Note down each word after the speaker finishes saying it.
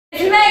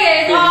It's mega,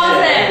 it's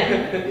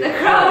awesome. The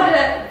crowd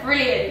are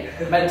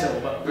brilliant. Mental,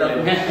 but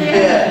brilliant.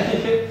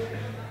 Yeah.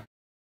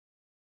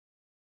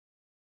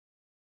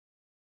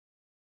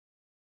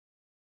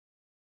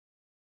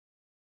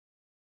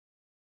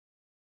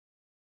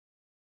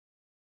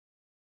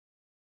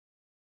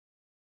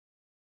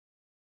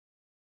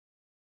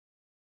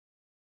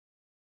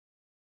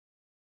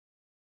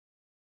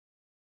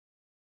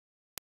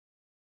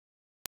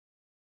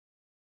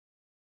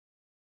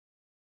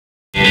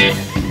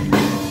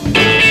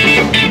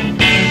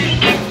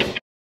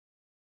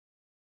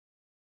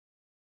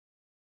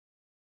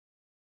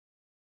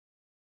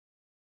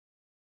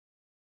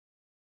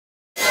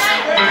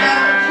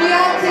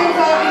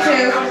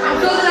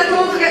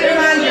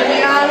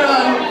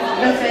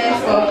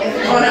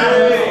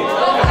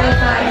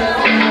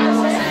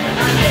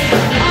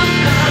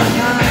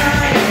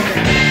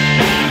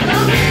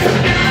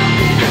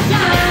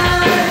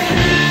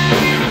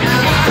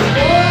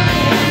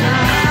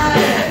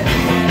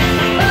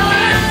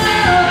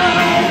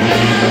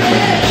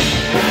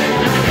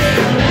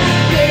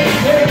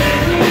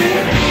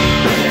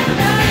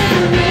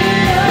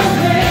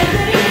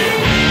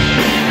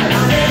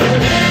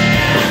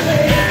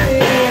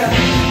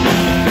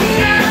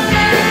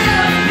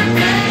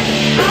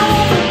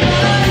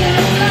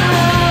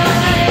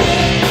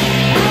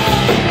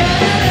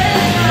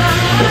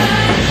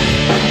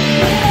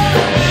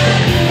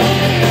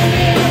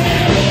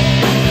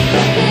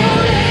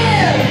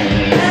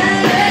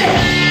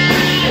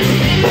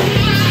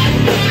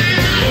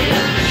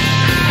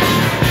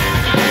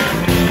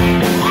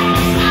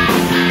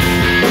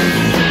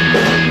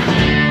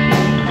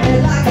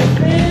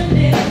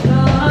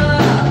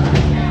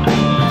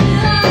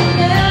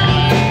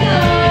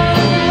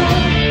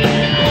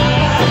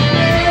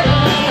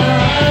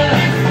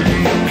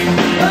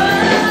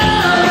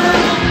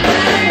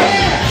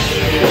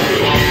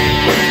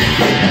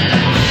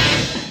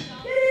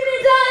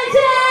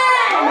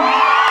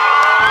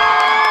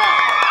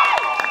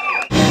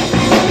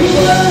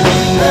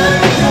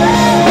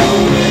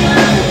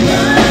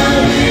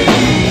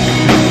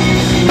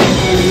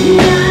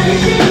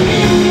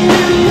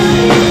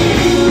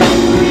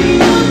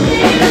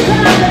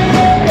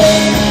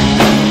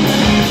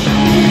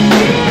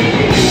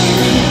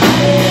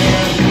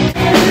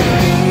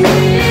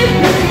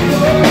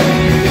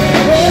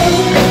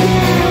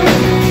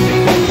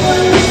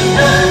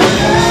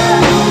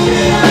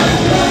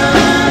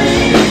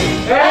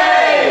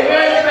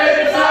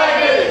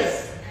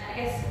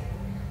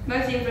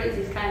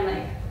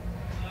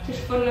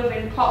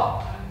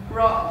 Pop,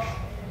 rock,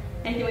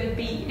 anything with a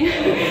beat. I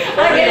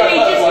get a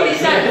beat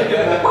just because it's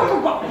like waka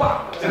waka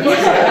waka.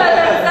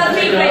 That's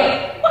me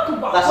playing waka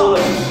waka. That's all it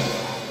is.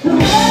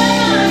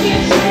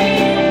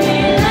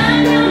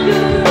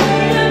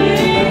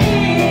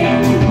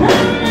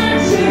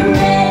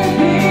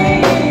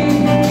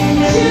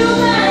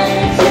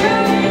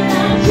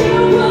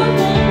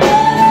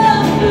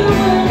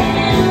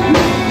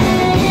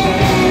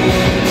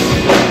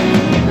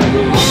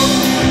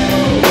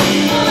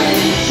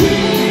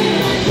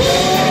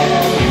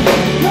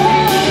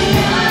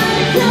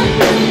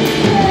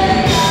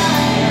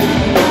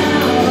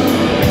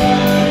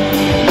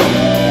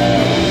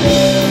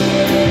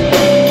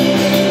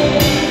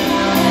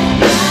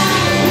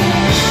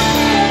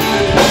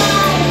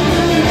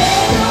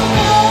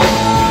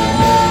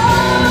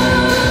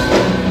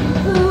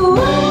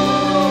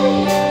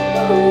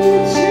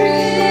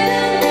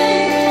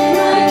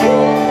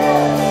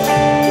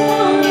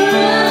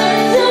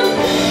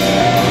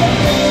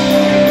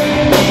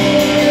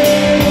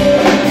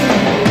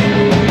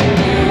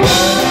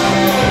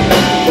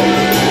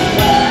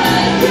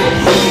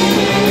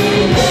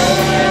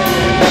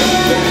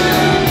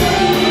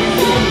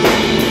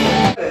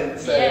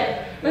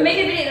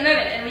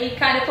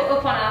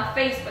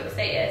 Facebook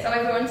status, so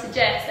everyone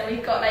suggests, and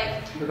we've got like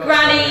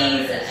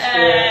grannies,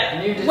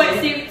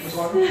 wetsuits.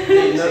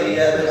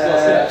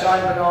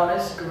 Giant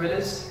bananas,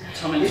 gorillas,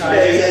 Tom and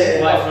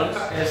Tony, white front.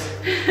 There's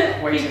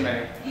way too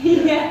many.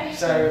 Yeah.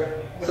 So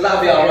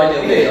that'll be our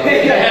ideal video.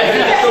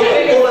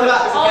 All of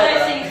that. All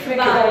those things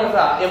combined. All of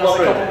that. Plus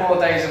a couple more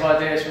days of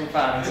ideas from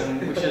fans, and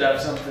we should have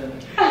something.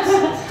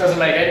 Doesn't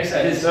make any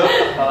sense,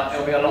 but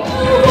it'll be a lot.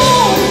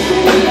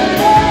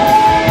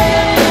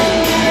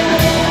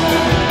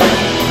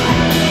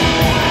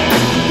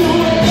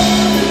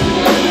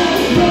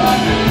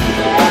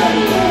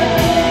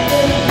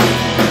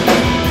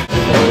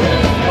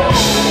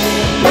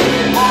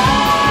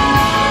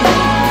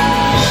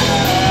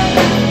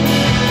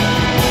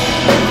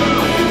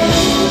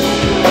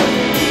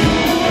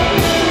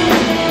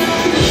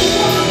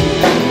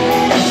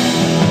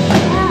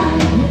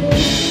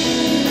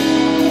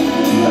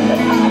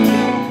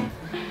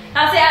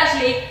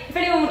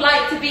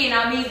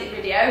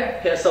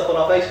 Hit us up on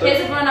our Facebook.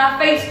 Hit us up on our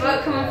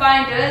Facebook, come and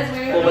find us.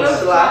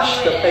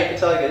 / the Paper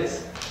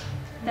Tigers.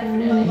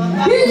 Definitely.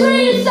 Who's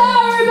ready to start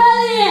a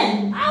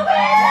rebellion?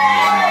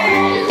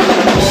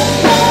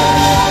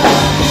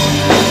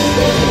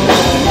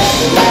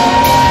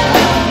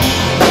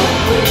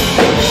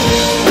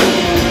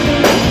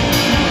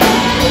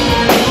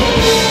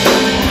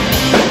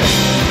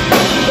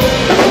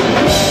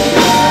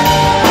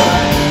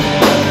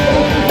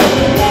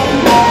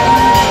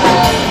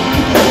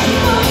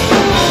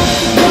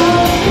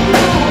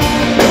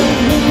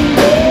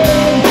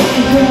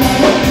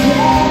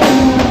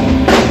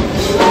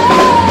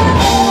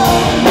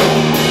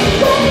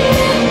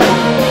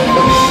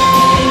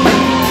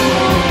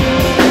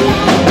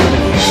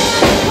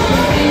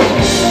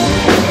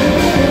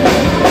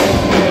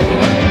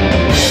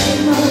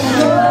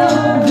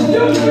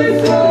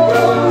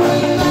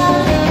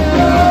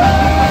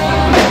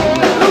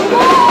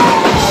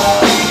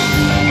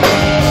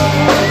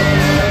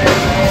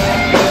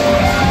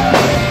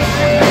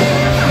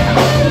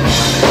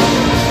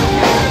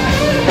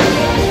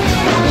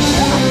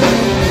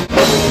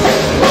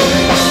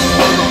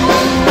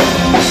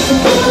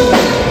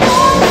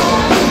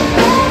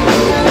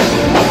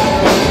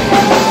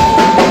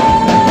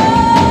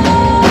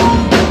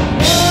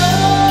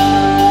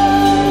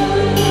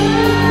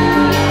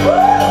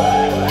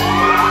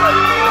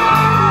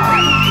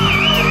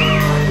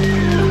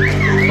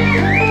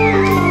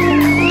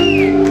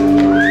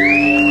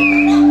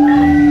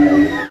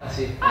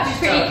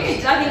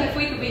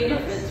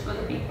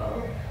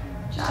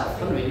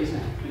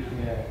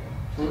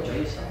 Enjoy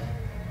yourself.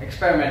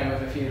 Experimenting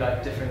with a few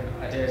like different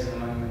ideas at the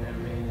moment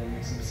and bringing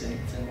in some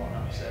synths and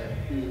whatnot. So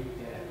yeah.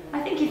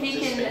 I think if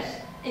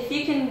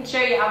you can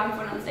show you're having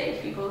fun on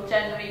stage, people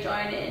generally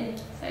join in.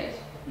 So it's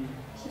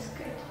just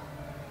good.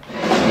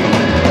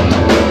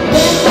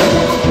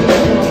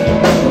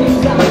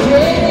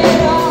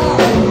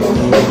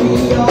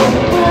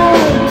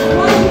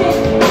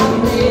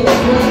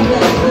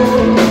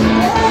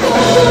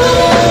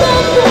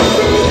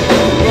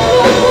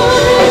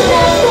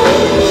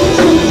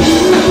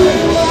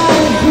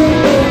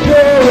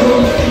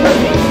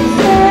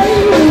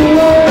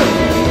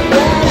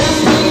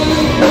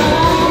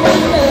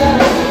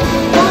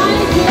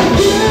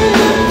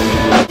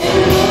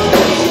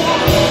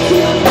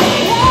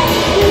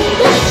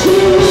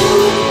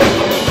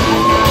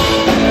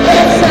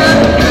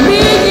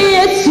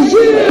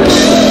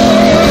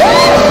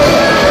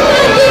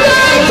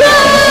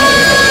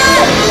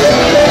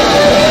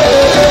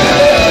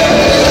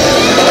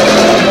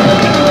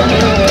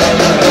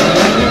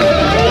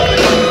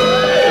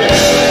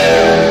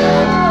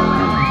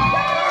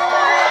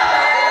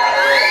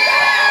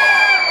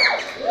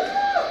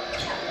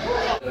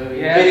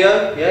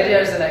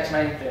 Video's the next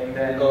main thing.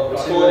 Then got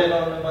recording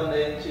on the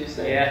Monday and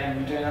Tuesday. Yeah,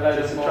 we're doing a load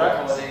of more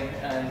recording,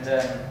 and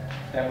then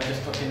we're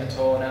just booking a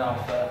tour now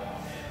for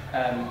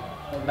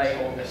late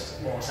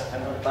August or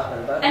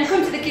September. And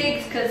come to the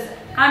gigs because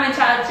I'm in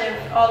charge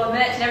of all the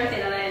merch and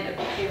everything, and I end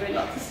up giving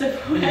lots of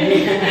stuff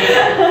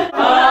away.